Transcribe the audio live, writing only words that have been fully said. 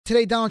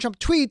today Donald Trump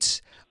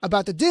tweets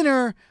about the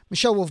dinner.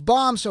 Michelle Wolf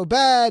bombed so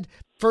bad.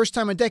 First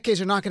time in decades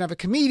they're not going to have a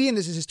comedian.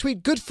 This is his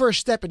tweet. Good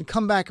first step in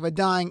comeback of a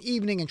dying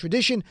evening and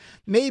tradition.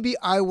 Maybe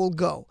I will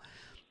go.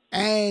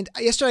 And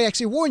yesterday I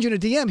actually warned you in a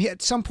DM.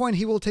 At some point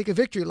he will take a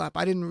victory lap.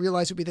 I didn't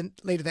realize it would be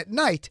later that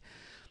night.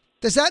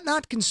 Does that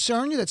not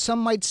concern you that some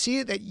might see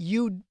it, that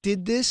you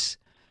did this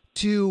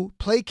to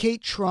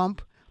placate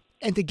Trump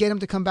and to get him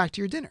to come back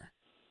to your dinner?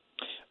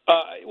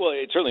 Well,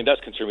 it certainly does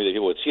concern me that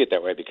people would see it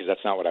that way because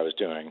that's not what I was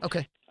doing.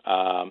 Okay.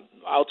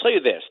 I'll tell you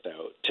this,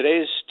 though.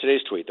 Today's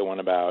tweet, the one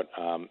about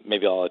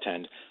maybe I'll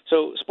attend.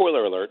 So,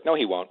 spoiler alert, no,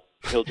 he won't.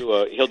 He'll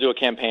do a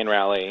campaign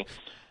rally.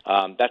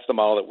 That's the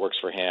model that works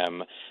for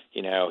him.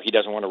 You know, he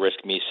doesn't want to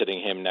risk me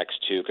sitting him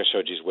next to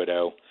Khashoggi's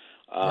widow.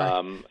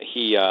 Right.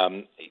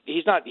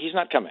 He's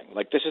not coming.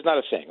 Like, this is not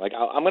a thing. Like,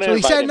 I'm going to. So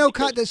he said no.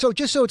 So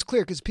just so it's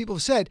clear, because people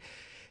have said.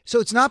 So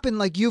it's not been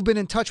like you've been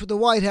in touch with the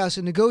White House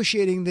and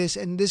negotiating this,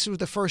 and this was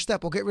the first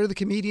step. We'll get rid of the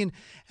comedian,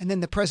 and then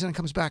the president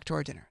comes back to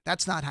our dinner.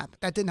 That's not happened.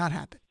 That did not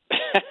happen.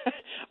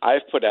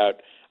 I've put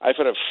out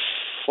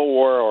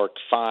 4 or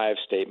 5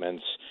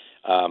 statements,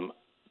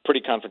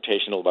 pretty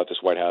confrontational about this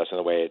White House and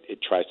the way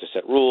it tries to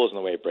set rules and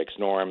the way it breaks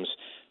norms.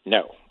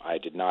 No, I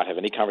did not have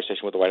any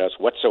conversation with the White House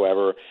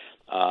whatsoever.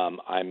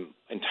 I'm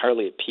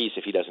entirely at peace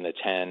if he doesn't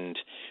attend.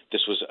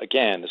 This was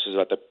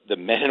about the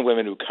men and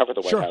women who cover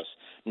the White House,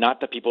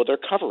 not the people they're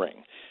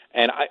covering.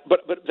 And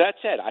but that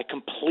said, I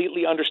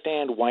completely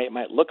understand why it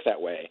might look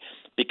that way,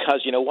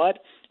 because you know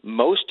what?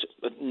 Most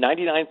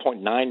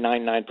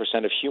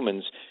 99.999% of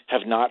humans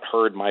have not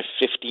heard my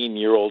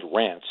 15-year-old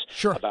rants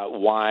about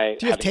why.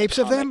 Do you have tapes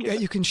of them that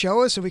you can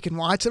show us so we can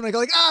watch them? Like,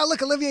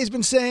 look, Olivier's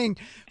been saying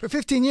for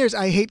 15 years,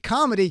 I hate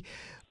comedy,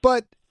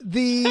 but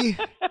the.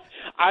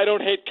 I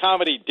don't hate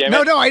comedy, damn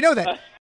it. No, I know that.